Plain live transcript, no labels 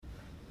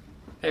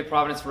Hey,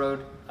 Providence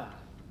Road.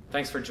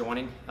 Thanks for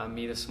joining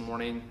me this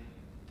morning,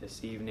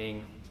 this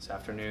evening, this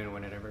afternoon,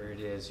 whenever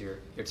it is you're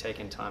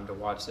taking time to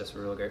watch this.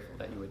 We're really grateful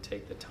that you would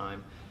take the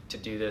time to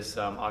do this.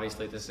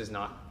 Obviously, this is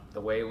not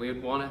the way we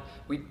would want to.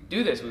 We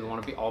do this. We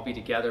want to all be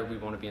together. We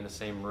want to be in the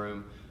same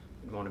room.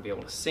 We want to be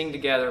able to sing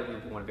together.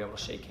 We want to be able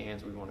to shake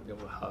hands. We want to be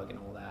able to hug and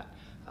all that.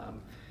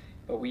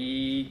 But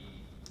we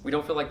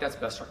don't feel like that's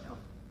best right now.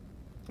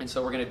 And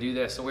so we're going to do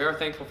this. So we are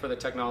thankful for the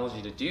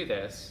technology to do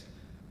this.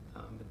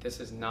 But this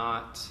is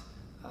not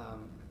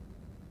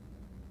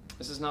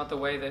the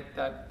way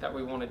that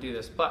we want to do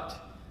this.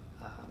 But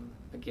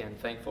again,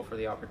 thankful for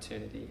the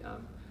opportunity.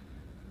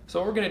 So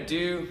what we're going to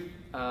do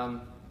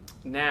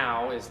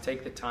now is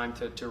take the time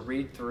to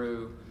read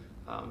through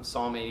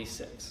Psalm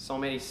 86.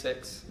 Psalm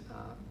 86,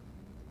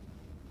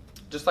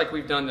 just like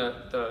we've done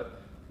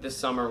this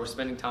summer, we're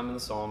spending time in the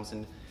Psalms,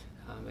 and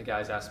the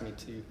guys asked me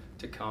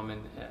to come,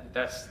 and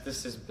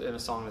this has been a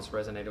song that's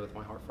resonated with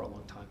my heart for a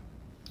long time.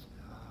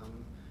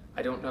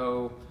 I don't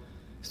know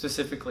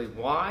specifically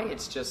why,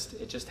 it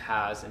just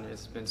has, and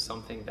it's been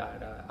something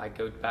that I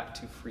go back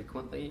to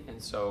frequently.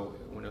 And so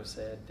when it was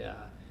said,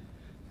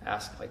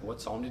 ask like, what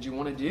psalm did you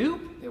want to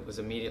do? It was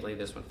immediately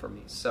this one for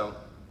me. So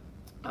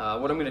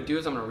what I'm going to do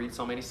is I'm going to read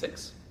Psalm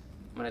 86.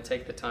 I'm going to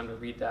take the time to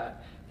read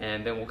that,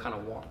 and then we'll kind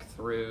of walk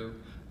through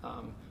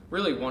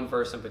really one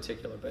verse in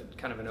particular, but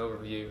kind of an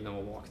overview, and then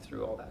we'll walk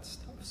through all that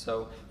stuff.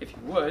 So if you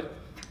would,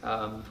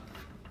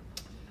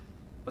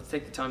 let's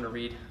take the time to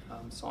read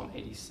Psalm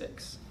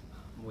 86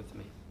 with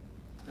me.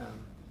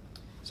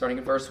 Starting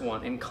at verse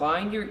 1.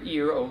 Incline your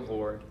ear, O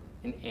Lord,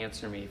 and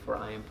answer me, for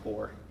I am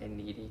poor and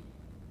needy.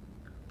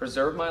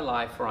 Preserve my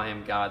life, for I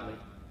am godly.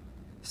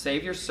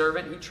 Save your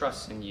servant who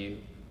trusts in you.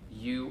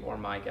 You are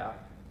my God.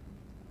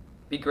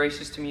 Be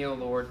gracious to me, O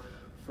Lord,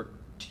 for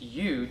to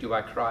you do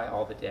I cry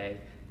all the day.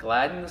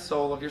 Gladden the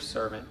soul of your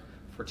servant,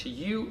 for to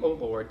you, O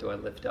Lord, do I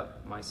lift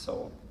up my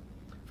soul.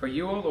 For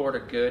you, O Lord, are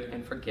good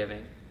and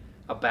forgiving,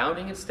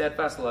 abounding in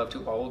steadfast love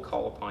to all who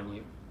call upon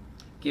you.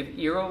 Give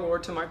ear, O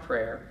Lord, to my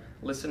prayer.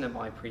 Listen to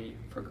my plea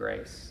for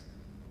grace.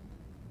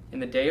 In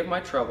the day of my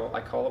trouble,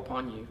 I call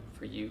upon you,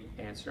 for you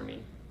answer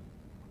me.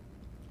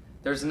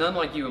 There is none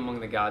like you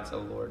among the gods, O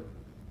Lord.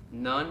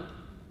 None,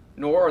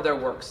 nor are there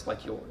works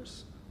like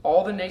yours.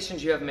 All the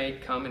nations you have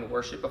made come and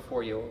worship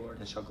before you, O Lord,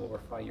 and shall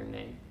glorify your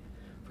name.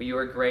 For you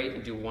are great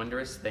and do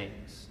wondrous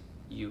things.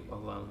 You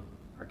alone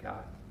are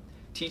God.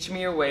 Teach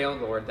me your way, O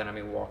Lord, that I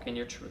may walk in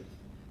your truth.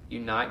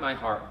 Unite my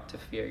heart to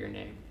fear your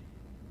name.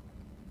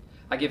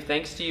 I give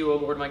thanks to you, O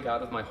Lord my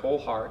God, with my whole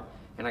heart,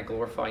 and I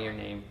glorify your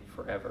name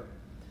forever.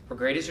 For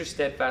great is your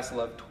steadfast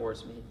love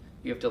towards me.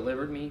 You have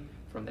delivered me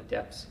from the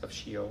depths of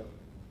Sheol.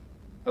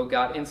 O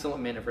God,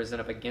 insolent men have risen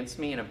up against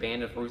me, and a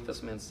band of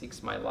ruthless men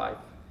seeks my life.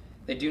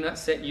 They do not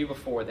set you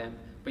before them,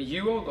 but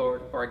you, O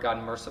Lord, are a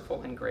God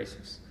merciful and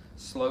gracious,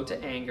 slow to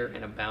anger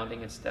and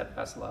abounding in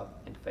steadfast love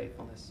and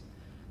faithfulness.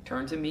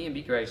 Turn to me and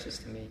be gracious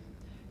to me.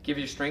 Give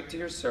your strength to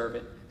your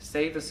servant.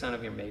 Save the son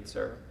of your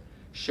maidservant.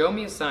 Show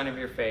me a sign of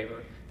your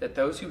favor, that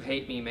those who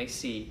hate me may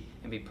see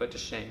and be put to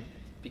shame,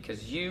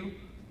 because you,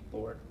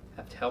 Lord,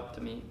 have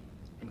helped me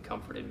and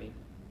comforted me.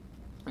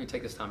 Let me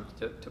take this time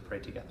to pray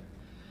together.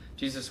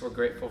 Jesus, we're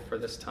grateful for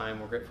this time.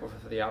 We're grateful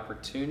for the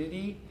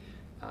opportunity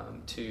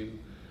to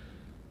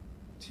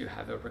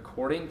have a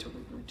recording,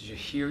 to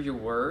hear your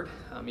word,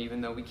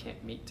 even though we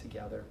can't meet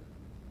together.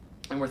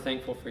 And we're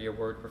thankful for your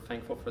word. We're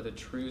thankful for the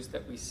truths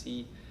that we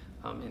see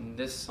in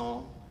this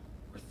psalm.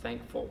 We're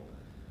thankful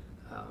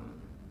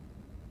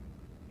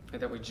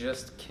that we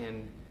just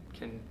can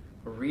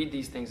read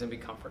these things and be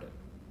comforted.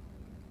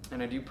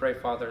 And I do pray,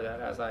 Father, that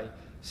as I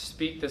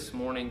speak this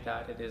morning,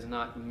 that it is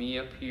not me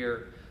up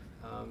here,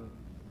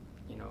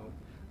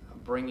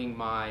 bringing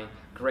my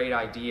great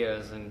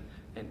ideas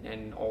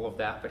and all of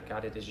that, but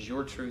God, it is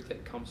your truth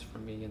that comes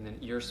from me, and then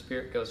your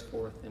Spirit goes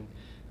forth, and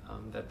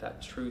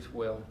that truth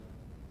will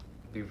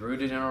be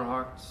rooted in our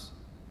hearts,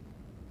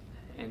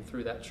 and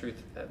through that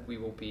truth that we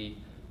will be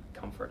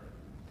comforted.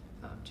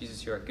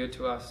 Jesus, you are good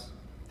to us.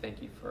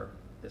 Thank you for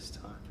this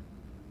time.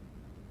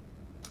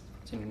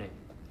 It's in your name.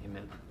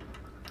 Amen.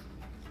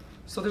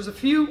 So there's a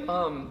few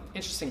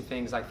interesting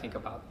things I think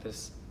about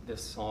this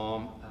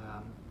psalm,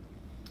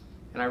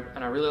 and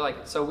I really like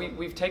it. So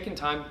we've taken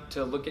time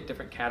to look at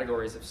different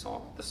categories of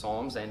the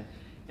psalms, and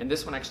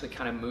this one actually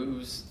kind of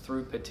moves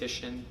through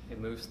petition. It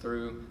moves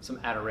through some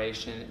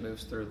adoration. It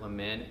moves through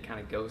lament. It kind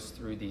of goes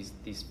through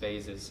these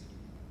phases.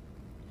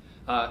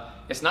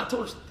 It's not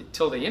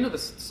till the end of the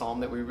psalm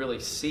that we really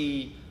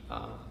see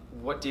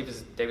what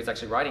David's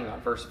actually writing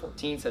about. Verse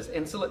 14 says,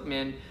 "Insolent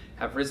men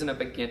have risen up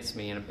against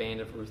me, and a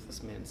band of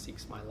ruthless men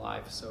seeks my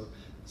life." So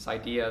this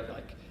idea,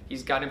 like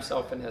he's got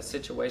himself in a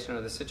situation,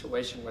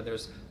 where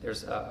there's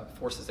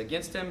forces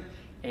against him,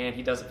 and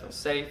he doesn't feel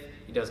safe.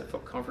 He doesn't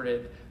feel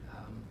comforted,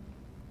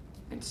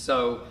 and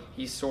so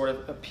he sort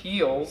of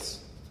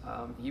appeals.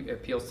 He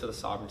appeals to the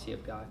sovereignty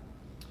of God.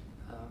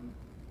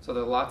 So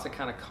there are lots of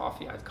kind of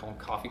I call them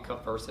coffee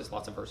cup verses,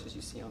 lots of verses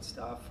you see on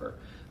stuff. Or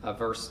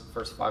verse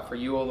 5, "For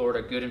you, O Lord,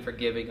 are good and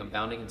forgiving,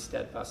 abounding in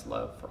steadfast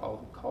love for all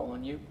who call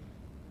on you."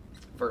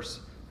 Verse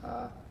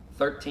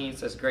 13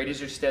 says, "Great is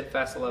your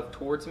steadfast love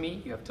towards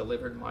me. You have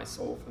delivered my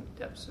soul from the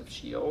depths of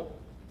Sheol."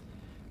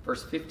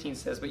 Verse 15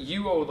 says, "But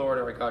you, O Lord,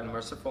 are a God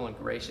merciful and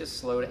gracious,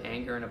 slow to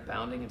anger and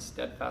abounding in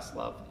steadfast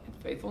love and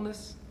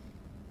faithfulness."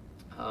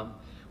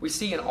 We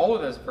see in all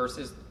of those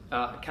verses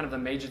kind of the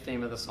major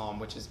theme of the psalm,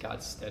 which is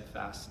God's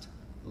steadfast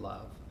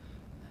love.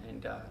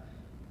 And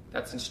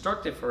that's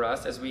instructive for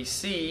us as we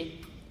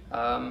see,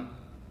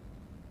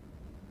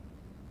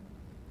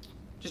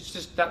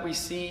 just that we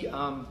see,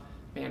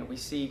 we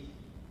see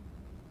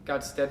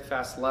God's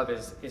steadfast love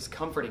is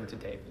comforting to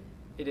David.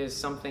 It is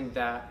something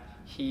that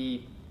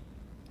he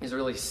is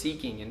really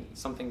seeking and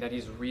something that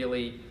he's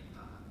really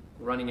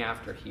running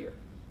after here.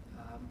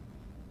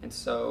 And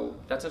so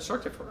that's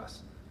instructive for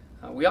us.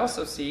 We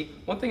also see,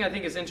 one thing I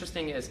think is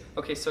interesting is,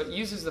 okay, so it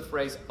uses the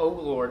phrase, "O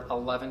Lord,"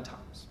 11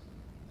 times,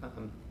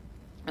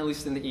 at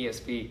least in the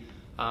ESV.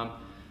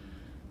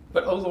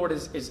 But "O Lord"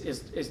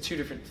 is two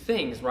different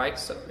things, right?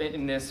 So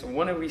in this,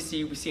 one we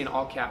see in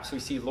all caps, we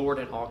see Lord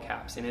in all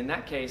caps. And in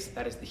that case,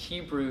 that is the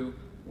Hebrew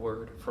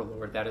word for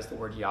Lord. That is the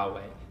word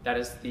Yahweh. That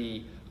is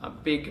the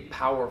big,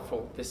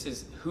 powerful. This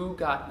is who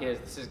God is.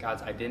 This is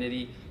God's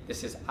identity.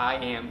 This is I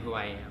am who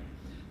I am.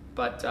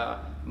 But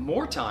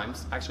more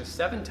times, actually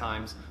 7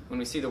 times, when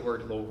we see the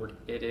word Lord,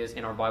 it is,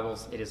 in our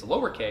Bibles, it is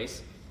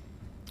lowercase.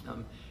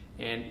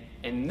 And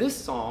in this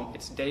psalm,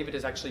 David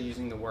is actually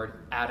using the word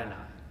Adonai.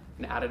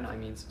 And Adonai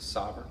means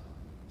sovereign.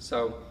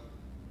 So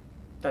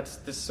that's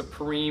the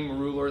supreme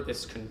ruler,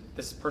 this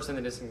person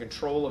that is in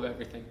control of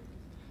everything.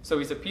 So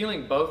he's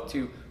appealing both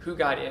to who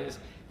God is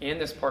and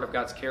this part of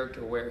God's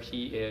character where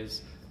he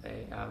is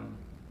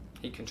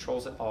he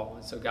controls it all.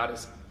 And so God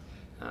is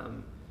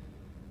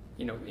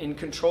in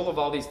control of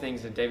all these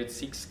things, and David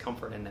seeks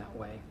comfort in that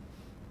way.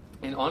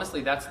 And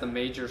honestly, that's the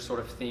major sort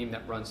of theme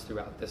that runs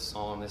throughout this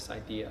psalm, this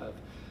idea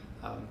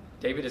of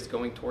David is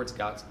going towards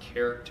God's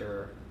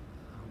character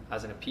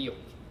as an appeal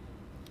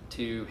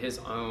to his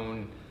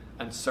own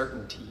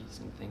uncertainties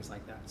and things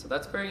like that. So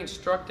that's very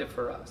instructive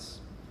for us.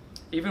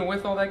 Even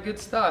with all that good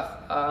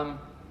stuff,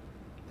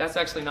 that's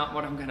actually not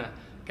what I'm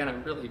gonna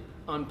really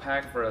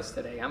unpack for us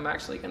today. I'm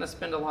actually gonna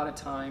spend a lot of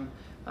time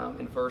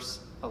in verse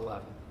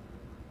 11.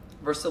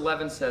 Verse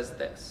 11 says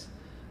this,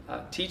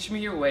 "Teach me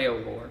your way, O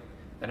Lord,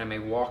 that I may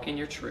walk in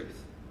your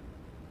truth.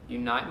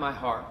 Unite my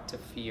heart to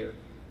fear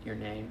your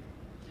name."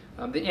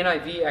 The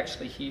NIV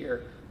actually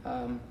here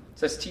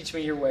says, "Teach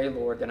me your way,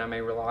 Lord, that I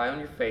may rely on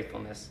your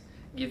faithfulness.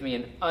 Give me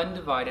an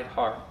undivided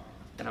heart,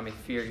 that I may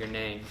fear your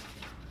name."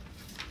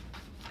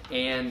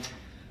 And,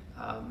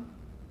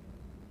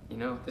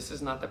 this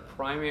is not the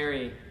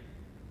primary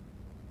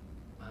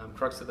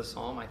crux of the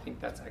psalm. I think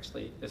that's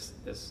actually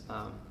this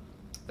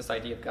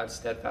idea of God's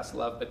steadfast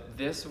love. But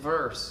this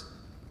verse,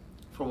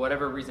 for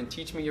whatever reason,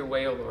 "Teach me your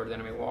way, O Lord, that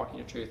I may walk in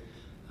your truth.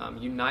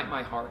 Unite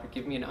my heart, or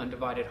give me an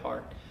undivided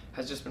heart,"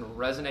 has just been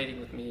resonating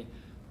with me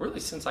really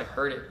since I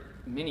heard it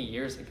many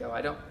years ago.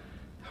 I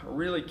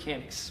really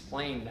can't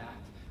explain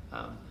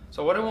that.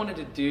 So what I wanted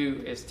to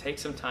do is take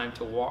some time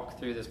to walk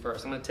through this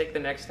verse. I'm going to take the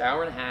next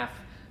hour and a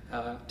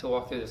half to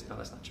walk through this. No,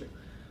 that's not true.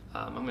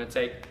 I'm going to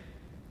take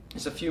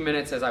just a few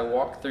minutes as I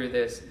walk through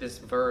this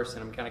verse,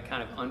 and I'm going to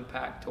kind of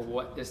unpack to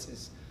what this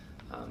is,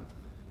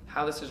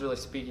 how this is really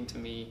speaking to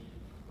me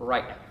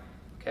right now.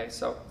 Okay,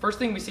 so first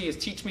thing we see is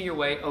 "Teach me your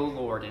way, O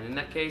Lord." And in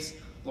that case,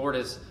 Lord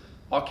is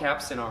all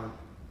caps in our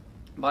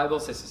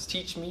Bibles. This is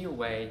 "Teach me your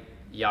way,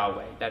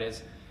 Yahweh." That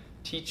is,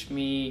 teach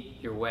me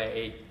your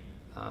way,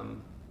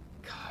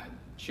 God,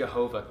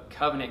 Jehovah,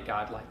 covenant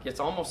God. Like, it's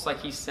almost like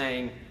he's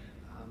saying,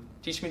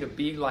 teach me to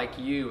be like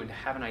you and to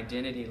have an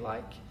identity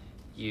like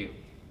you.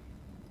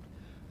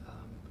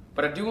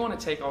 But I do want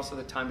to take also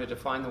the time to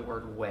define the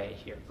word way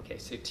here. Okay,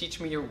 so teach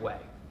me your way.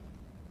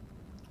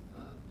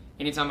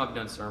 Anytime I've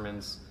done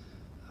sermons,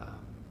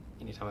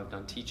 anytime I've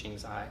done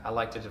teachings, I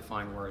like to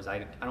define words. I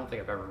don't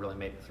think I've ever really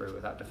made it through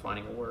without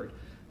defining a word.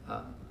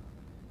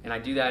 And I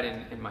do that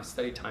in my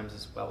study times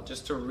as well,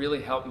 just to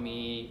really help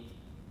me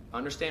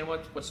understand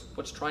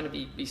what's trying to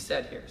be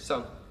said here.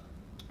 So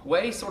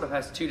way sort of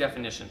has 2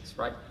 definitions,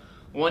 right?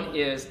 One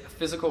is a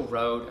physical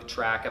road, a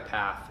track, a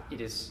path.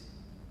 It is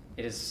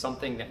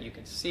something that you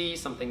can see,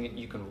 something that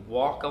you can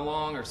walk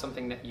along, or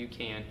something that you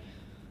can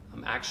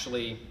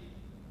actually,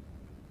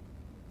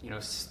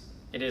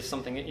 it is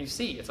something that you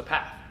see. It's a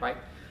path, right?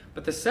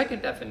 But the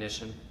second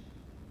definition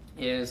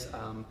is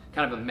kind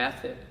of a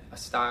method, a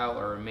style,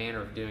 or a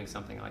manner of doing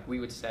something. Like we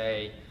would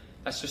say,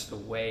 that's just the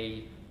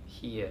way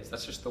he is.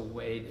 That's just the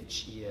way that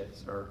she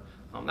is. Or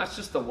that's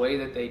just the way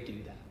that they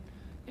do that.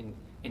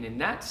 And in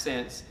that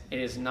sense, it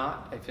is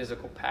not a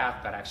physical path,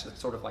 but actually it's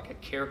sort of like a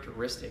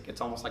characteristic.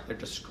 It's almost like they're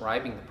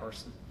describing the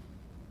person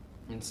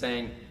and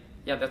saying,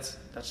 yeah, that's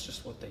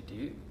just what they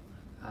do.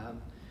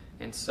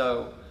 And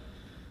so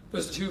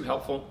those are 2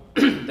 helpful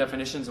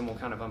definitions, and we'll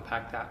kind of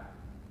unpack that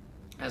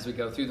as we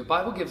go through. The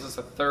Bible gives us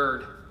a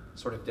third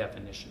sort of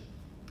definition,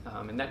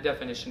 and that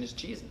definition is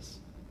Jesus.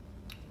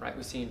 Right?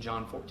 We see in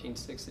John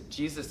 14:6 that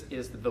Jesus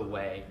is the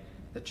way,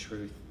 the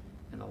truth,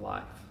 and the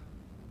life.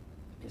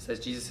 He says,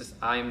 Jesus says,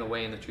 I am the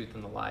way and the truth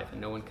and the life,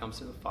 and no one comes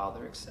to the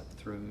Father except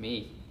through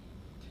me.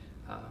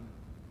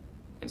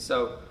 And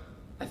so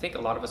I think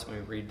a lot of us, when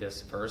we read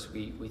this verse,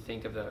 we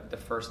think of the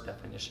first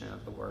definition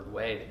of the word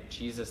way, that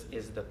Jesus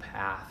is the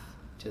path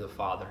to the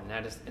Father. And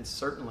that is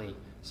certainly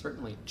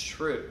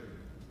true.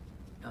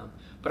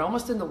 But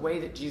almost in the way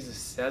that Jesus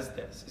says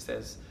this,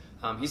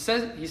 he's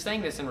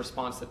saying this in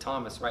response to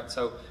Thomas, right?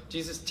 So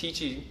Jesus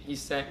teaching,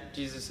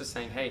 Jesus is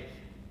saying, hey,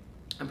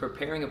 I'm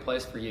preparing a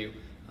place for you,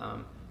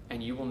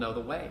 and you will know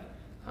the way.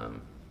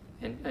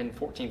 In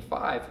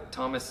 14:5,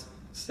 Thomas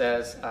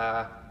says,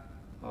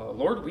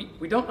 Lord,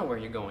 we don't know where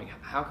you're going.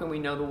 How can we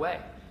know the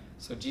way?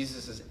 So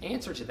Jesus'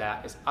 answer to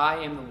that is, I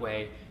am the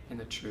way and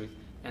the truth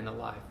and the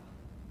life.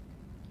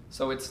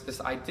 So it's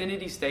this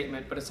identity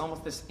statement, but it's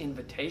almost this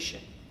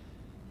invitation.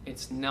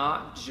 It's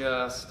not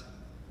just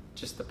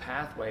the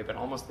pathway, but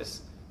almost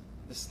this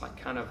like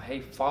kind of, hey,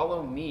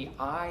 follow me.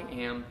 I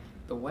am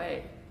the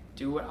way.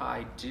 Do what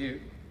I do.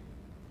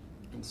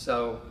 And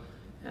so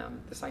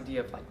this idea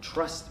of like,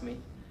 trust me,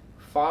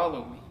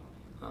 follow me,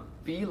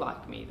 be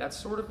like me. That's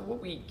sort of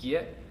what we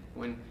get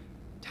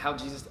how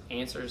Jesus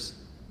answers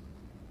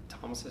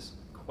Thomas's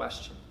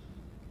question.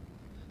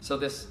 So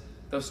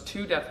those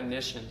two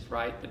definitions,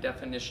 right? The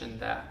definition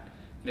that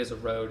it is a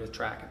road, a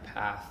track, a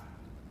path,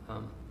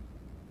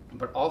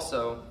 but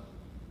also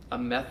a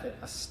method,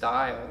 a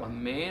style, a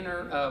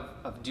manner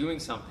of doing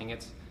something.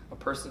 It's a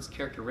person's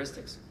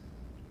characteristics.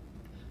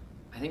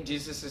 I think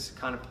Jesus is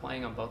kind of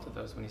playing on both of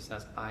those when he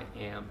says, I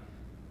am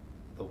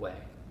the way.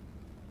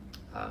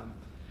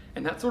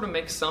 And that sort of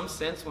makes some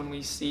sense when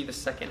we see the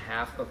second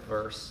half of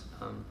verse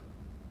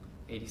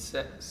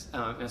 86,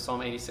 in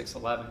Psalm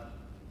 86:11.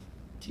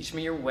 Teach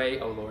me your way,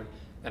 O Lord,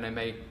 that I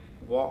may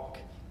walk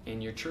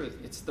in your truth.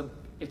 It's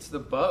the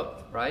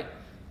both, right?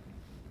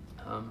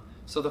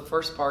 So the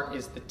first part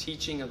is the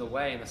teaching of the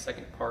way, and the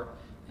second part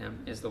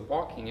is the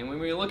walking. And when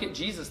we look at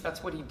Jesus,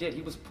 that's what he did.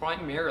 He was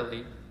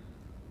primarily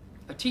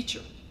a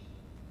teacher.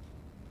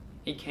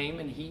 He came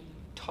and he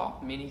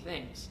taught many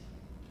things.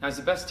 Now, he's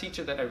the best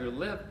teacher that ever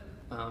lived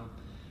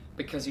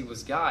because he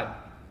was God.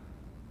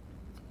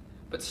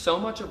 But so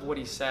much of what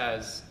he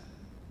says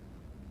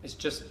is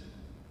just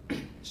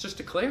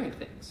declaring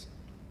things,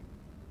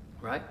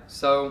 right?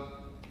 So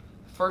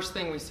first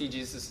thing we see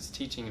Jesus is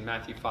teaching in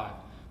Matthew 5.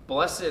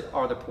 Blessed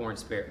are the poor in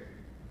spirit.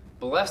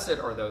 Blessed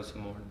are those who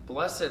mourn.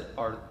 Blessed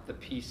are the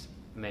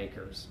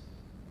peacemakers.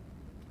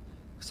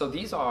 So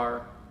these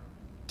are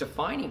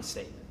defining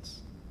statements.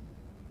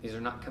 These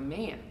are not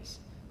commands.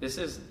 This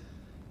is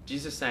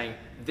Jesus saying,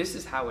 this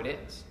is how it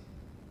is.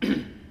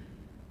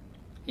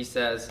 He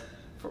says,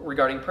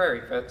 regarding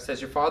prayer, he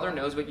says, your Father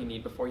knows what you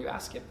need before you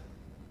ask him.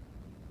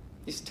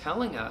 He's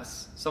telling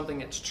us something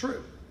that's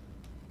true.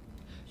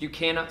 You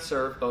cannot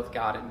serve both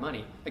God and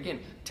money. Again,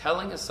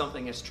 telling us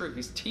something is true.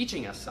 He's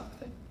teaching us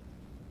something.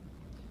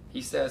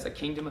 He says a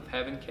kingdom of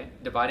heaven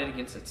divided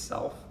against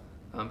itself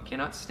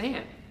cannot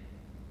stand.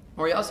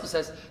 Or he also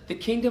says the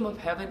kingdom of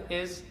heaven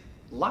is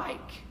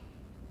like.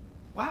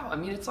 Wow, I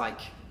mean, it's like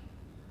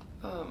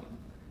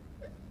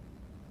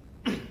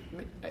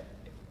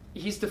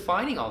he's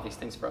defining all these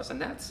things for us.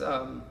 And that's,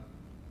 I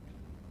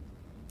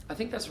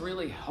think that's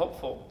really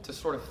helpful to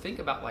sort of think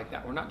about like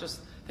that. We're not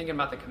just thinking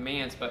about the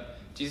commands, but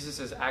Jesus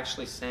is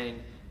actually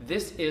saying,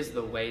 this is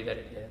the way that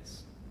it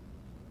is.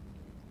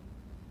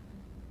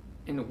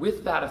 And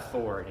with that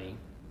authority,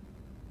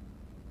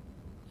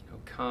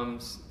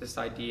 comes this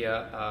idea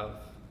of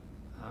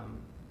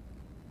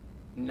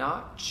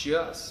not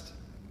just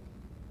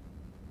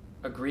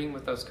agreeing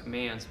with those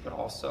commands, but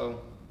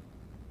also,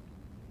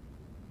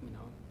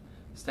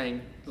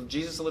 saying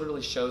Jesus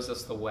literally shows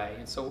us the way.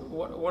 And so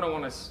what I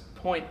want to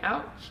point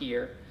out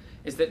here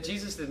is that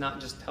Jesus did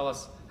not just tell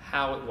us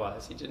how it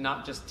was. He did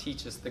not just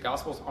teach us. The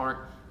Gospels aren't,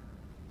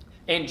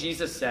 and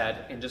Jesus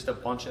said, and just a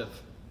bunch of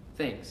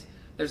things.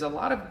 There's a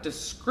lot of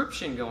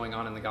description going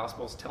on in the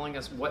Gospels telling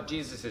us what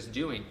Jesus is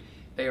doing.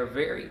 They are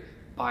very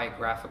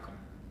biographical.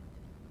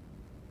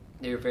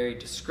 They are very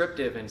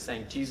descriptive in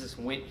saying Jesus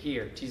went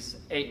here. Jesus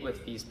ate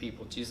with these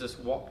people. Jesus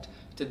walked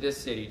to this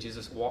city.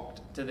 Jesus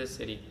walked to this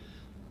city.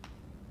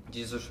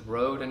 Jesus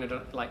rode, and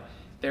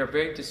they're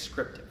very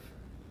descriptive.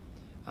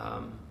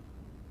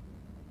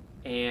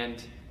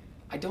 And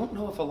I don't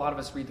know if a lot of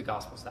us read the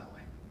Gospels that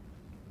way.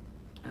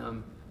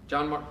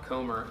 John Mark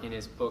Comer, in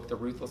his book, The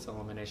Ruthless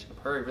Elimination of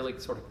Hurry, really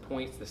sort of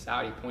points this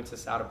out. He points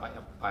this out of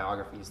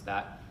biographies,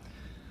 that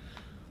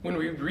when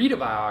we read a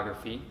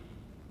biography,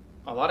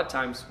 a lot of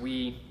times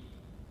we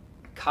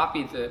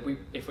copy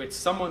if it's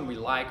someone we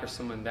like or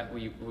someone that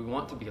we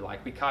want to be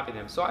like, we copy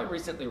them. So I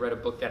recently read a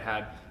book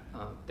that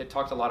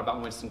talked a lot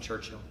about Winston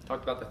Churchill,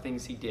 talked about the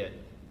things he did.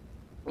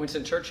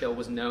 Winston Churchill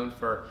was known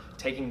for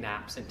taking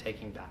naps and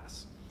taking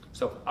baths.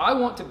 So if I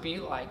want to be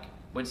like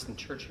Winston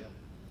Churchill,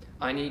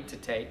 I need to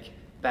take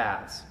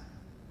baths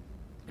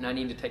and I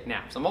need to take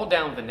naps. I'm all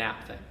down with the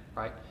nap thing,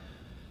 right?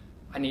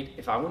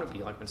 If I want to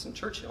be like Winston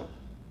Churchill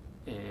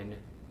and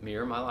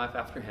mirror my life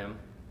after him,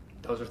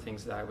 those are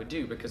things that I would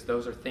do, because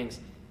those are things,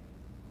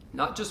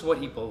 not just what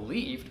he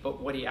believed,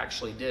 but what he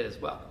actually did as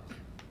well.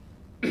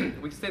 We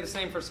can say the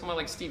same for someone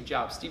like Steve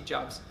Jobs. Steve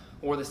Jobs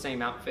wore the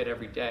same outfit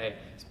every day,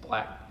 his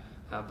black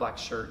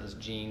shirt and his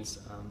jeans.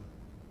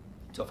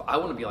 So if I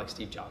want to be like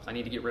Steve Jobs, I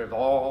need to get rid of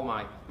all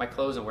my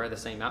clothes and wear the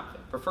same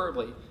outfit,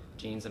 preferably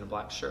jeans and a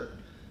black shirt.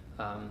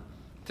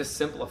 To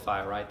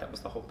simplify, right? That was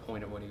the whole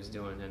point of what he was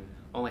doing, and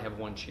only have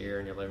one chair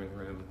in your living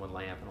room and one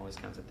lamp and all these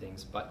kinds of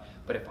things. But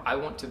if I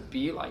want to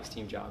be like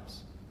Steve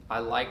Jobs, I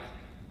like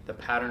the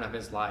pattern of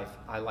his life,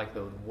 I like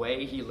the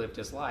way he lived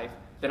his life,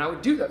 then I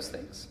would do those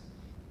things.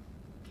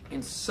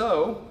 And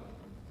so,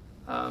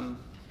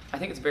 I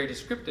think it's very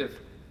descriptive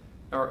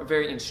or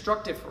very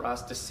instructive for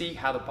us to see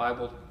how the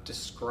Bible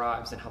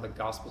describes and how the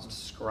Gospels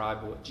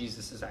describe what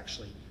Jesus is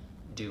actually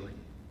doing.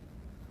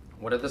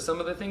 What are some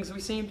of the things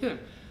we see him doing?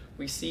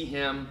 We see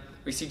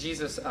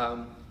Jesus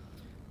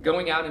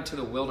going out into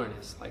the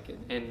wilderness. Like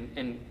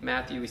in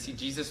Matthew, we see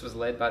Jesus was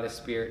led by the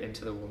Spirit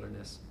into the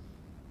wilderness.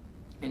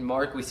 In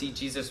Mark, we see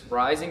Jesus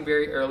rising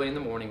very early in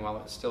the morning while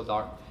it was still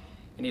dark,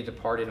 and he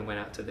departed and went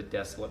out to the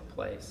desolate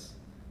place.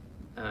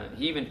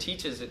 He even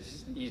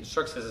he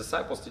instructs his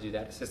disciples to do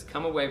that. He says,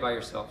 come away by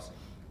yourselves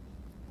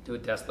to a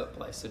desolate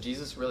place. So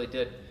Jesus really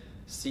did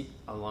seek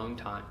alone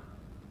time,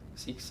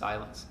 seek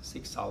silence,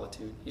 seek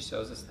solitude. He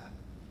shows us that.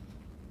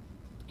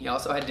 He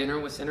also had dinner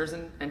with sinners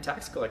and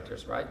tax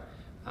collectors, right?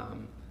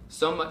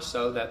 So much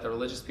so that the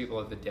religious people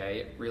of the day,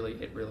 it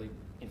really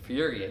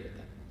infuriated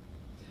them.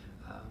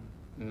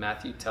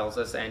 Matthew tells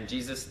us, and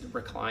Jesus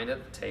reclined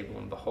at the table,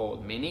 and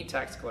behold, many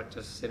tax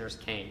collectors and sinners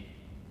came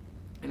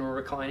and were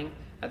reclining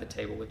at the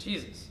table with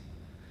Jesus.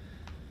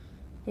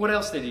 What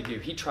else did he do?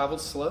 He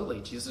traveled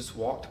slowly. Jesus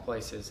walked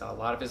places. A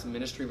lot of his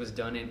ministry was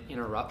done in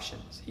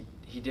interruptions.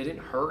 He didn't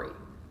hurry.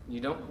 You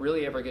don't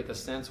really ever get the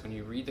sense when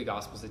you read the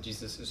Gospels that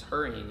Jesus is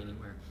hurrying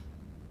anywhere.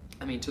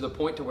 I mean, to the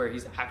point to where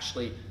he's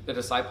actually, the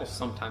disciples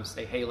sometimes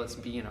say, hey, let's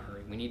be in a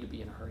hurry. We need to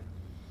be in a hurry.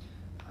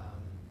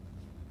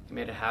 He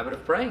made a habit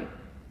of praying.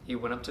 He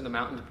went up to the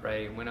mountain to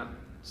pray and went up,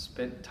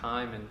 spent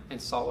time in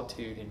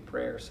solitude in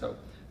prayer. So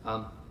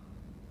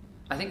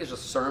I think there's a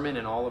sermon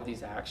in all of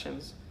these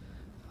actions.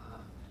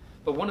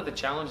 But one of the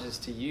challenges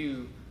to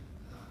you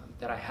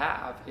that I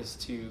have is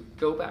to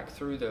go back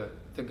through the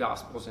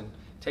Gospels and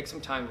take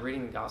some time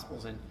reading the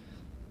Gospels, and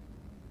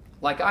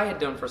like I had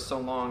done for so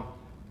long,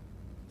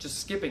 just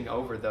skipping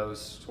over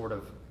those sort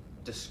of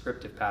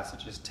descriptive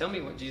passages. Tell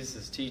me what Jesus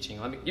is teaching.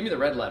 Give me the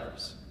red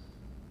letters,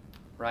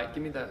 right?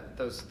 Give me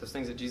those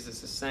things that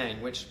Jesus is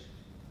saying, which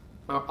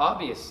are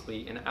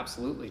obviously and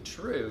absolutely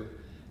true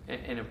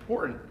and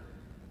important,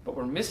 but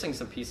we're missing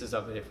some pieces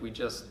of it if we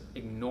just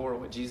ignore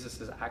what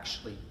Jesus is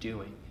actually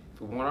doing.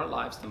 If we want our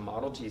lives to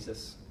model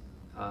Jesus,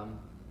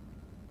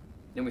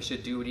 then we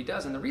should do what he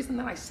does. And the reason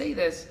that I say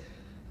this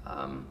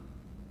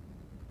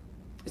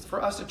is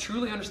for us to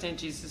truly understand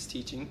Jesus'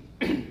 teaching,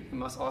 we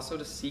must also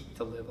to seek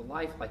to live a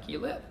life like he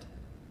lived.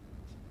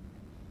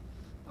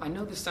 I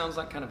know this sounds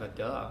like kind of a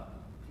duh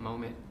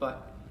moment,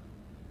 but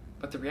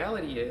the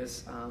reality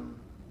is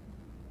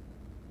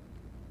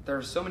there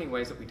are so many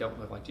ways that we don't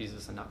live like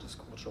Jesus, and not just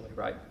culturally,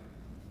 right?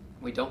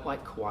 We don't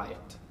like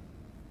quiet.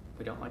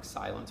 We don't like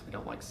silence. We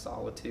don't like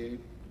solitude.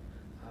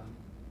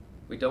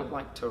 We don't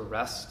like to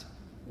rest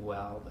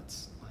well.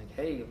 It's like,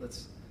 hey,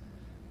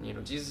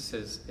 Jesus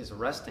is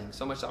resting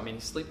so much. I mean,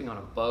 he's sleeping on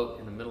a boat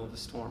in the middle of a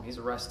storm. He's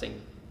resting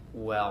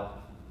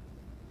well.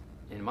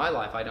 In my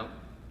life, I don't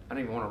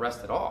even want to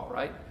rest at all,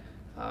 right?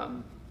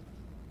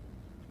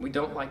 We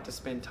don't like to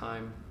spend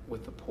time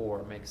with the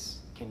poor.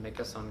 Can make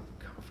us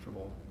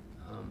uncomfortable.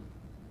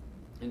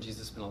 And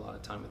Jesus spent a lot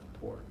of time with the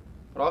poor.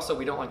 But also,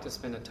 we don't like to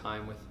spend a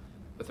time with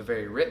the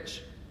very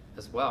rich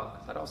as well,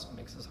 because that also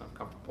makes us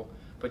uncomfortable.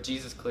 But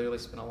Jesus clearly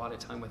spent a lot of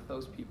time with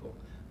those people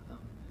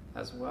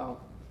as well.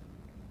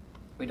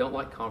 We don't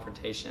like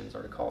confrontations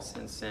or to call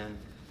sin sin.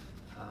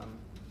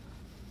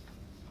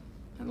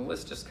 And the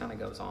list just kind of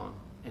goes on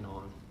and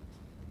on.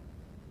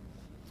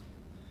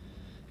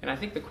 And I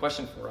think the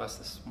question for us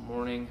this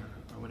morning,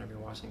 or whenever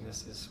you're watching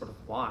this, is sort of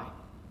why?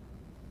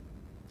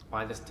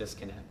 Why this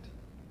disconnect?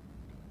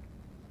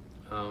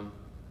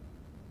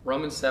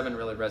 Romans 7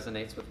 really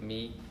resonates with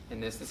me in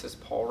this. This is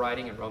Paul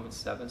writing in Romans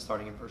 7,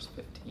 starting in verse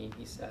 15.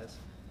 He says,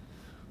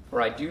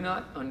 "For I do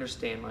not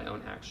understand my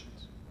own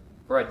actions.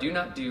 For I do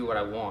not do what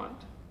I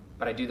want,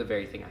 but I do the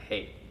very thing I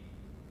hate."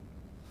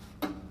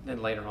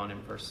 Then later on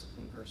in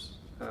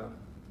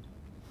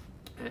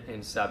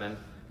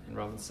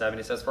Romans 7,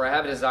 he says, "For I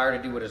have a desire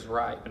to do what is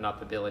right, but not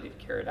the ability to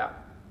carry it out.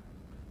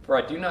 For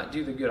I do not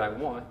do the good I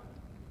want,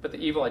 but the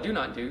evil I do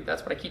not do,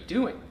 that's what I keep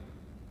doing.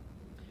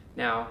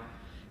 Now,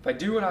 if I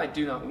do what I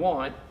do not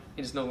want,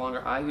 it is no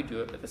longer I who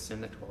do it, but the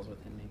sin that dwells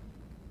within me.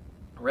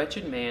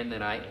 Wretched man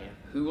that I am,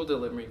 who will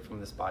deliver me from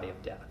this body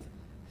of death?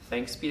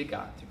 Thanks be to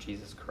God through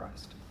Jesus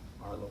Christ,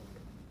 our Lord."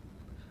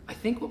 I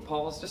think what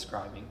Paul is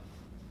describing,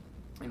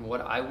 and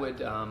what I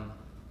would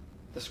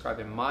describe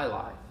in my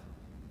life,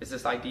 is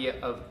this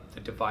idea of the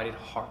divided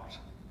heart.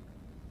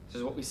 This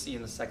is what we see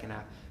in the second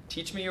half.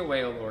 "Teach me your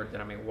way, O Lord, that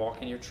I may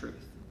walk in your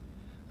truth.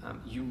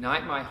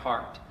 Unite my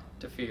heart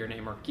to fear your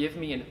name," or "give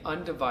me an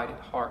undivided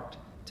heart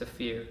to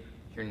fear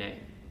your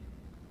name."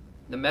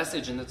 The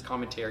Message in this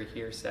commentary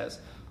here says,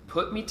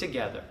 "Put me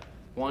together,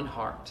 one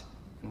heart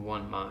and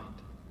one mind."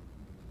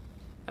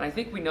 And I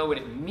think we know what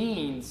it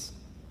means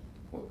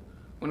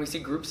when we see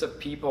groups of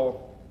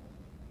people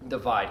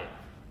divided,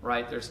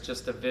 right? There's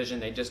just a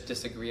vision, they just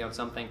disagree on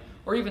something,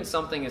 or even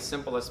something as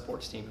simple as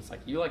sports team. It's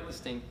like, you like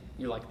this team,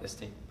 you like this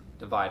team,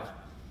 divided.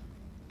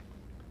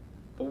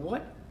 But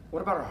what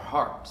about our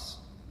hearts?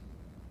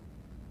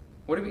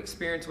 What do we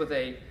experience with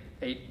a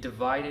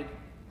divided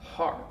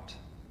heart?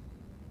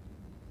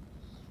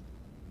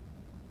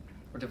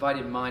 Or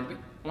divided mind?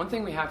 One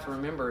thing we have to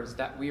remember is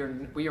that we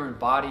are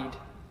embodied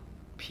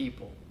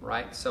people,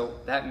 right? So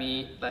that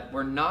means that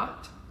we're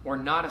not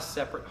a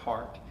separate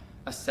heart,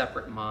 a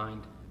separate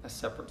mind, a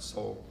separate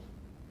soul.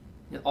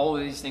 And all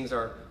of these things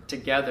are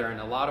together in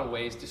a lot of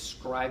ways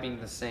describing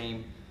the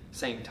same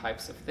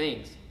types of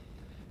things.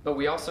 But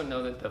we also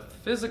know that the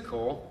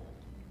physical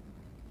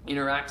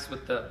interacts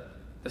with the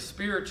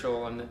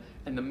spiritual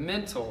and the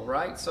mental,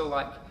 right? So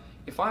like,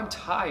 if I'm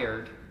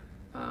tired,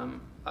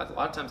 a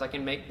lot of times I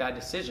can make bad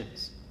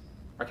decisions.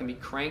 I can be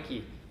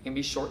cranky. I can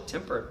be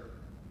short-tempered.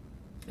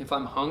 If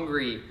I'm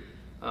hungry,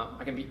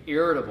 I can be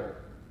irritable.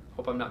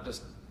 Hope I'm not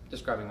just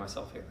describing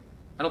myself here.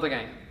 I don't think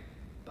I am.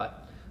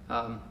 But,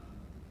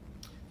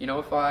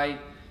 if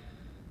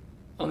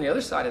on the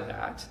other side of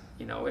that,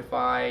 if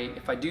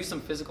I do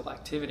some physical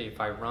activity, if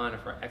I run,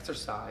 if I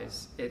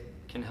exercise, it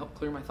can help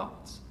clear my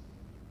thoughts.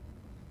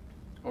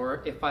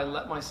 Or if I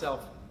let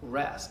myself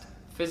rest,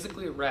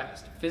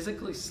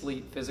 physically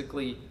sleep,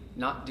 physically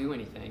not do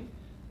anything,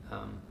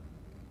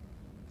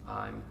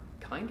 I'm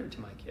kinder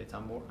to my kids.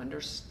 I'm more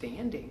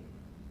understanding.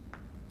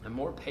 I'm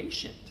more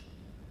patient.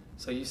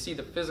 So you see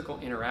the physical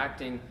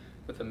interacting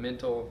with the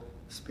mental,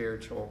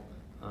 spiritual,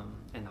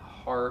 and the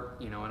heart,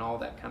 and all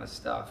that kind of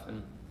stuff.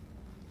 And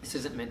this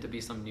isn't meant to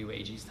be some new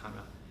agey kind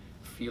of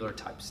feeler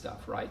type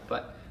stuff, right?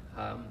 But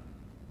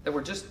that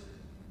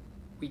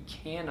we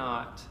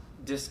cannot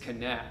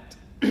disconnect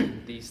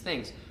these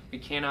things. We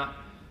cannot,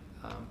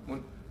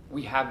 when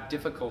we have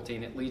difficulty,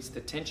 and it leads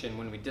to tension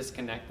when we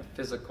disconnect the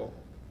physical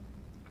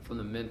from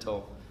the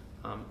mental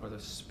or the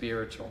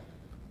spiritual.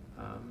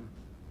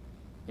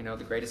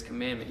 The greatest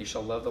commandment, you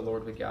shall love the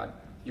Lord with God,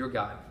 your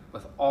God,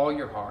 with all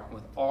your heart,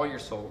 with all your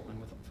soul, and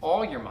with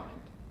all your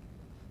mind,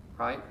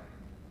 right?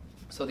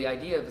 So the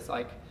idea is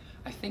I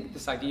think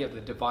this idea of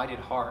the divided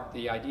heart,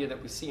 the idea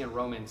that we see in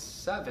Romans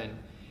 7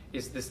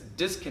 is this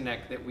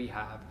disconnect that we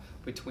have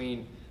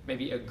between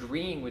maybe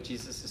agreeing with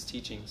Jesus'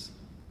 teachings,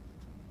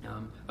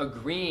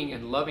 agreeing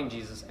and loving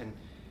Jesus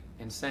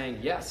and saying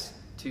yes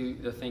to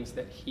the things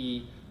that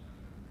he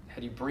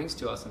brings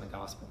to us in the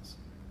Gospels.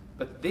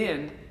 But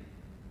then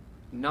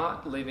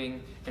not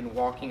living and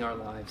walking our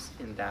lives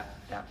in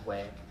that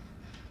way.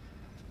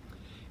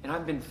 And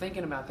I've been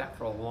thinking about that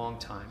for a long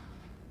time.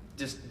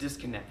 Just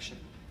disconnection,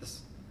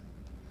 this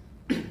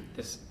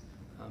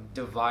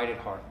divided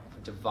heart,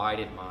 a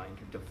divided mind,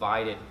 a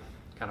divided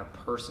kind of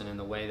person in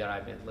the way that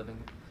I've been living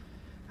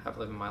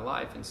my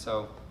life. And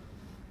so,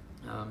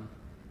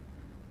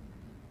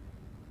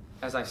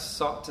 as I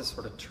sought to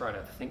sort of try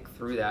to think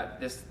through that,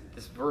 this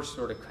verse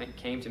sort of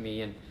came to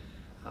me, and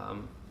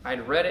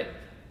I'd read it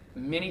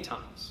many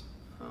times,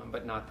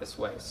 but not this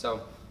way.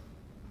 So,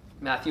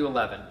 Matthew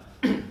 11,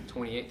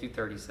 28 through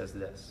 30 says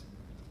this: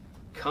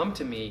 "Come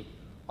to me,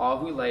 all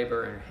who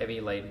labor and are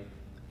heavy laden,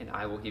 and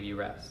I will give you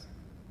rest.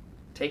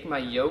 Take my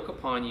yoke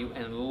upon you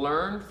and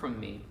learn from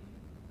me,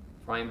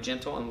 for I am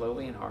gentle and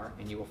lowly in heart,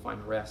 and you will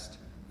find rest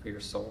for your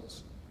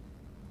souls.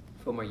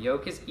 For my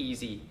yoke is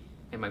easy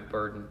and my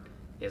burden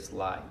is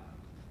light."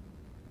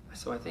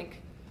 So I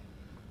think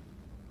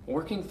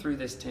working through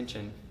this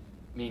tension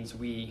means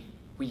we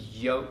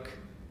yoke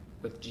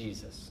with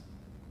Jesus.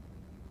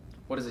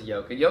 What is a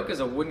yoke? A yoke is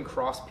a wooden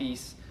cross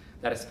piece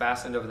that is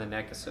fastened over the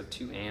neck of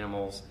two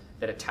animals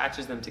that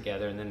attaches them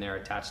together, and then they're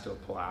attached to a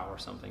plow or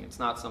something. It's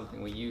not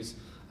something we use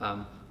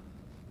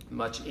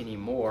much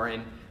anymore.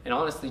 And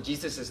honestly,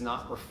 Jesus is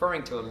not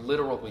referring to a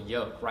literal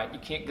yoke, right? You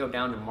can't go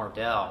down to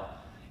Mardel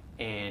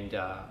and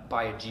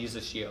buy a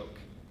Jesus yoke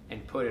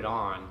and put it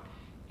on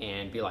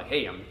and be like,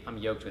 hey, I'm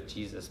yoked with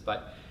Jesus.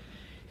 But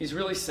he's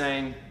really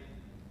saying,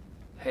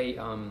 hey,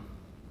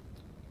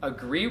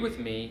 agree with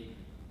me,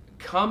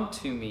 come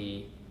to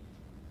me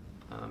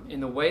in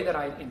the way that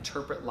I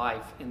interpret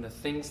life, in the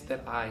things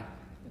that I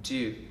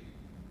do.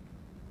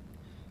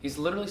 He's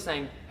literally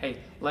saying, hey,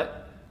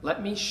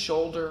 let me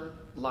shoulder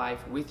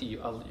life with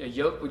you. A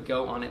yoke would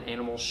go on an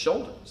animal's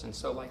shoulders. And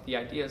so the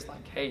idea is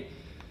hey,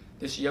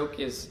 this yoke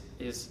is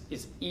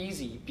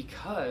easy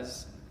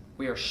because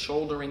we are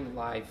shouldering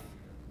life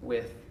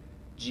with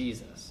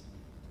Jesus.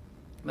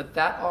 But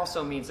that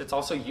also means it's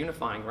also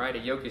unifying, right? A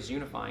yoke is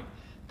unifying.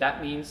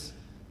 That means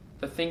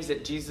the things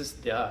that Jesus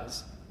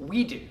does,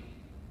 we do,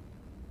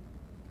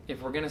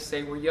 if we're going to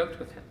say we're yoked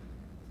with him.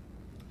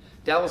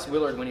 Dallas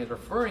Willard, when he's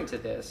referring to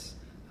this,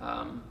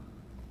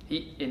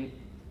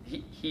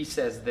 he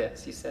says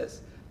this. He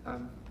says,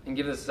 and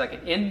give this a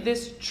second, "In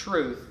this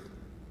truth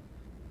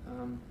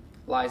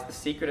lies the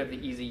secret of the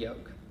easy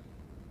yoke.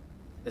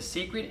 The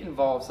secret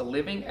involves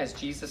living as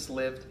Jesus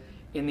lived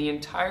in the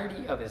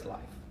entirety of his life.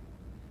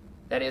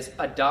 That is,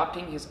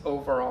 adopting his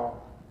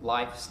overall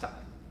lifestyle.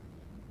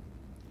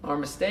 Our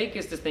mistake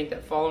is to think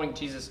that following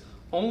Jesus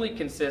only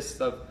consists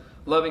of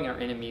loving our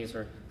enemies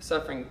or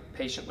suffering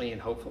patiently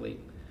and hopefully,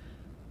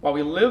 while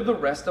we live the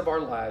rest of our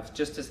lives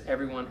just as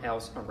everyone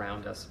else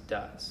around us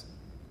does.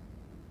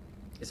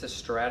 It's a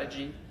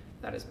strategy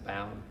that is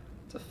bound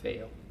to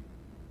fail.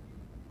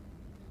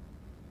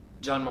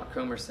 John Mark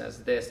Comer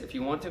says this: if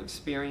you want to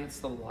experience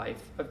the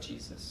life of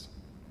Jesus,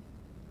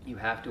 you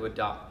have to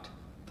adopt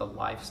the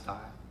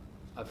lifestyle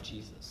of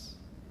Jesus.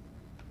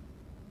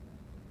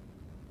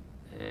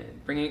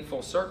 And bringing it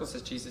full circle,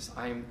 says Jesus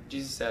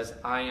says,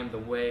 I am the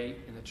way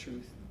and the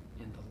truth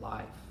and the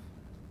life.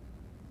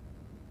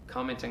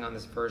 Commenting on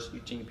this verse,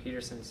 Eugene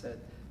Peterson said,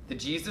 the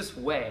Jesus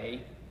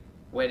way,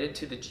 wedded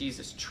to the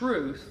Jesus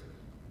truth,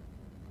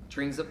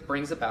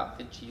 brings about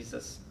the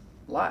Jesus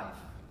life.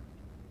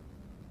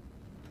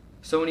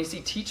 So when you see,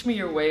 teach me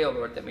your way, O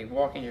Lord, that may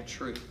walk in your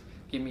truth.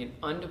 Give me an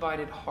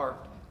undivided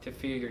heart to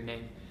fear your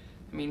name.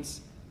 It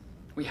means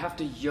we have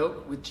to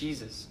yoke with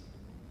Jesus.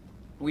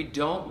 We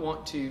don't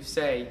want to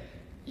say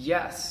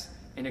yes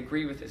and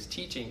agree with his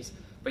teachings,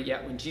 but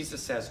yet when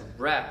Jesus says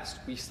rest,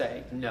 we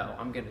say, no,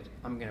 I'm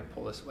gonna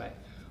pull this way.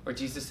 Or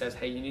Jesus says,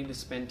 hey, you need to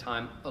spend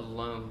time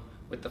alone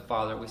with the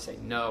Father. We say,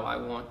 no, I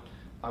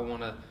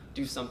want to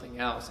do something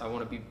else. I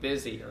want to be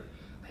busy. Or,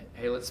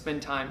 hey, let's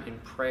spend time in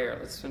prayer.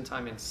 Let's spend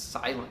time in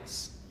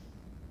silence.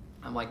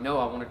 I'm like, no,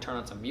 I want to turn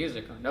on some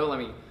music. Or no, let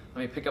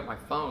me pick up my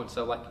phone.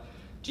 So like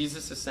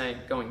Jesus is saying,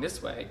 going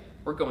this way,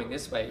 we're going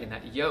this way. In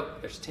that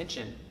yoke, there's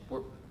tension.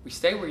 We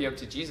say we're yoked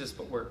to Jesus,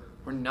 but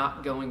we're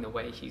not going the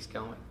way he's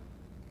going.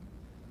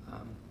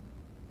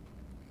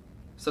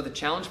 So the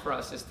challenge for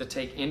us is to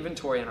take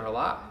inventory in our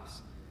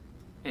lives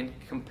and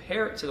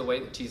compare it to the way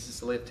that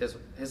Jesus lived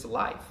his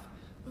life,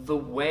 the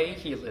way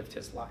he lived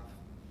his life,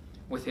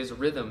 with his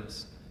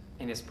rhythms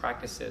and his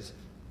practices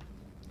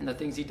and the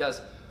things he does.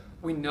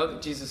 We know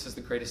that Jesus is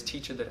the greatest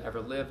teacher that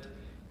ever lived.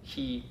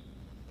 He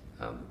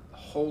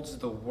holds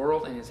the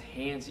world in his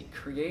hands.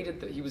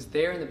 He was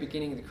there in the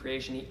beginning of the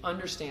creation. He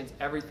understands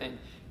everything,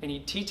 and he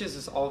teaches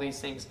us all these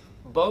things,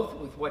 both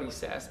with what he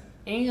says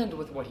and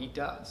with what he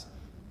does.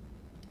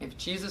 If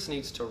Jesus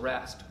needs to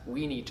rest,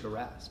 we need to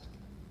rest.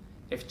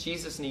 If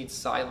Jesus needs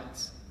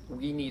silence,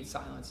 we need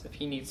silence. If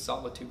he needs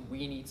solitude,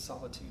 we need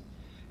solitude.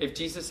 If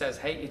Jesus says,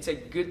 hey, it's a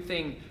good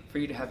thing for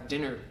you to have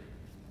dinner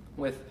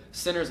with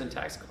sinners and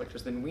tax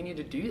collectors, then we need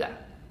to do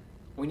that.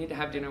 We need to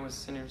have dinner with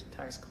sinners and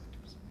tax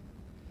collectors.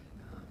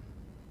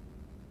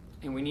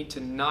 And we need to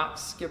not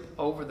skip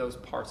over those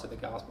parts of the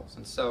Gospels.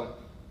 And so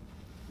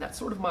that's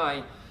sort of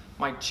my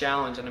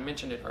challenge, and I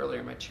mentioned it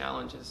earlier. My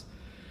challenge is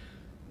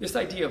this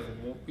idea of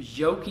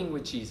yoking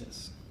with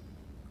Jesus,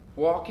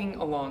 walking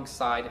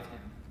alongside of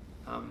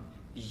him,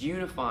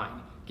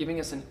 unifying, giving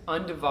us an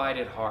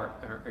undivided heart,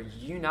 or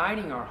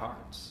uniting our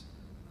hearts,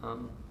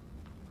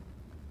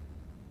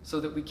 so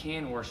that we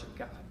can worship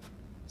God,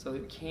 so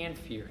that we can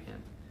fear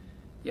him.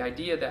 The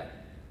idea that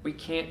we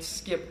can't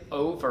skip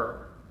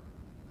over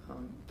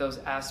those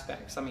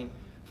aspects. I mean,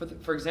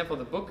 for example,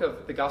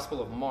 the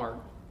Gospel of Mark,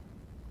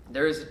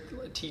 there is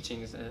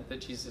teachings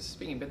that Jesus is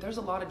speaking, but there's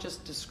a lot of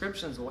just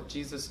descriptions of what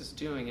Jesus is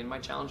doing. And my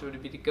challenge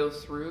would be to go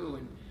through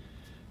and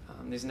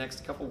these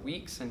next couple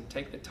weeks and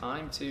take the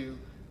time to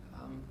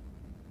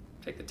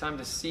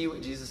see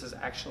what Jesus is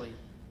actually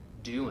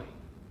doing,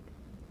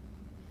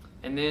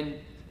 and then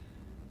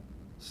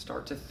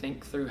start to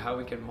think through how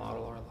we can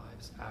model our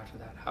lives after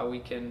that, how we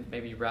can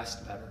maybe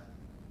rest better,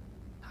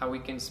 how we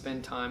can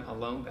spend time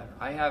alone better.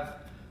 I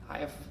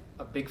have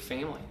a big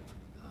family.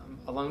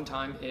 Alone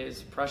time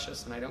is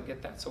precious, and I don't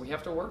get that. So we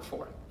have to work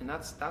for it, and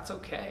that's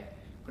okay.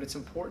 But it's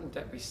important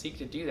that we seek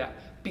to do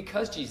that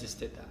because Jesus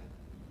did that.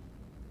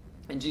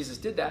 And Jesus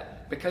did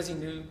that because he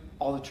knew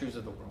all the truths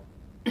of the world.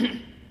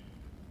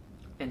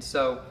 And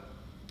so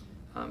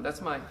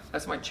that's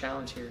my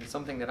challenge here, and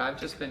something that I've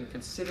just been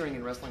considering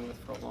and wrestling with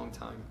for a long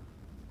time.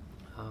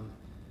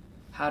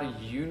 How to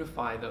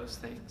unify those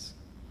things.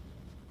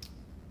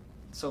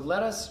 So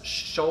let us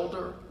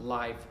shoulder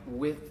life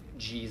with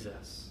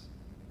Jesus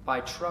by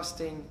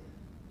trusting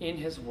in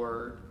his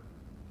word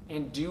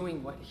and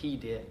doing what he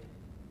did,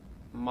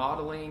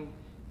 modeling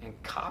and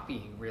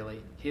copying,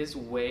 really, his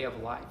way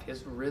of life,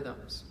 his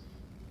rhythms.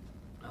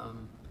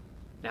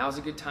 Now is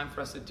a good time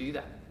for us to do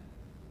that,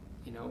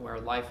 where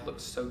life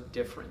looks so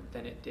different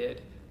than it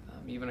did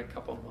even a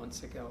couple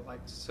months ago,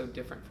 like so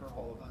different for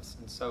all of us.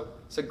 And so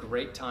it's a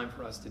great time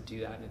for us to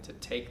do that and to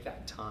take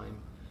that time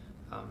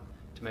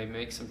to maybe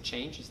make some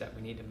changes that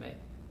we need to make,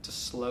 to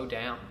slow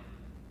down,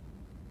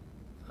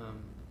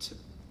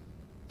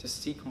 to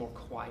seek more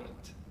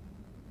quiet,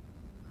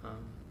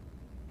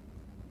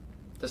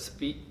 to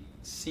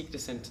seek to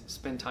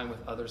spend time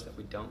with others that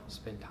we don't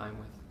spend time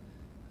with,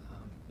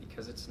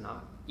 because it's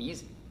not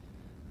easy.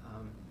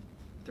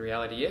 The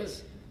reality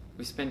is,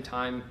 we spend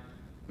time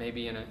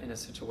maybe in a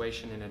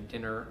situation, in a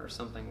dinner or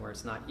something where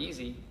it's not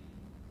easy,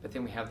 but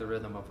then we have the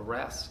rhythm of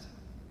rest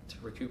to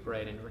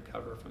recuperate and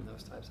recover from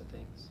those types of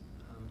things.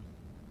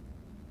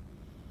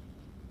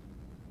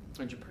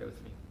 Would you pray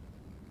with me?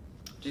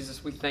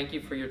 Jesus, we thank you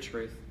for your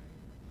truth.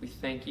 We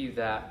thank you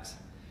that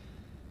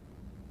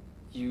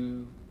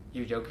your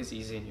yoke is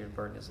easy and your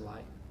burden is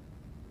light.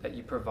 That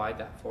you provide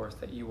that for us,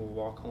 that you will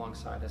walk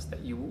alongside us, that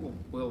you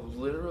will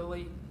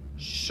literally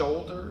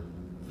shoulder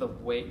the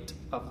weight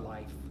of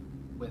life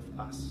with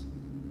us.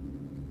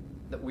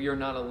 That we are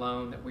not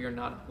alone, that we are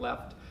not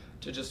left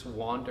to just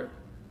wander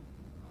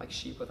like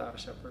sheep without a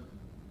shepherd.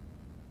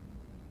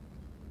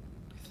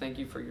 Thank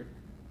you for your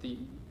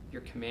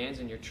commands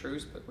and your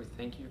truths, but we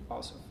thank you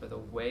also for the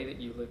way that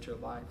you lived your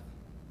life.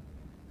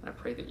 And I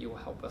pray that you will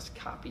help us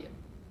copy it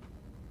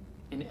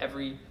in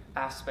every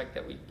aspect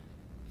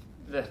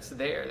that's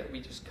there, that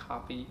we just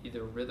copy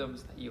the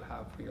rhythms that you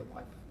have for your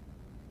life.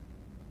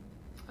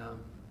 And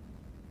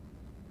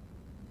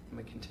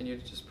we continue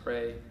to just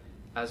pray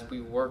as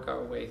we work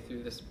our way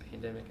through this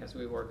pandemic, as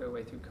we work our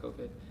way through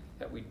COVID,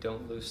 that we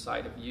don't lose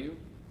sight of you,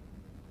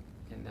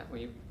 and that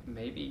we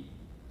maybe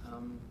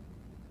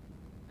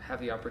have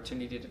the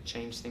opportunity to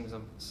change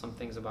some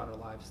things about our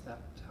lives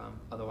that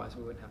otherwise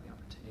we wouldn't have the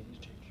opportunity to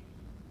change.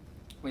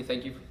 We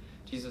thank you,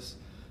 Jesus,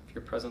 for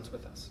your presence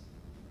with us.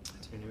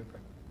 It's in your name we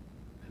pray.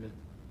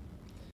 Amen.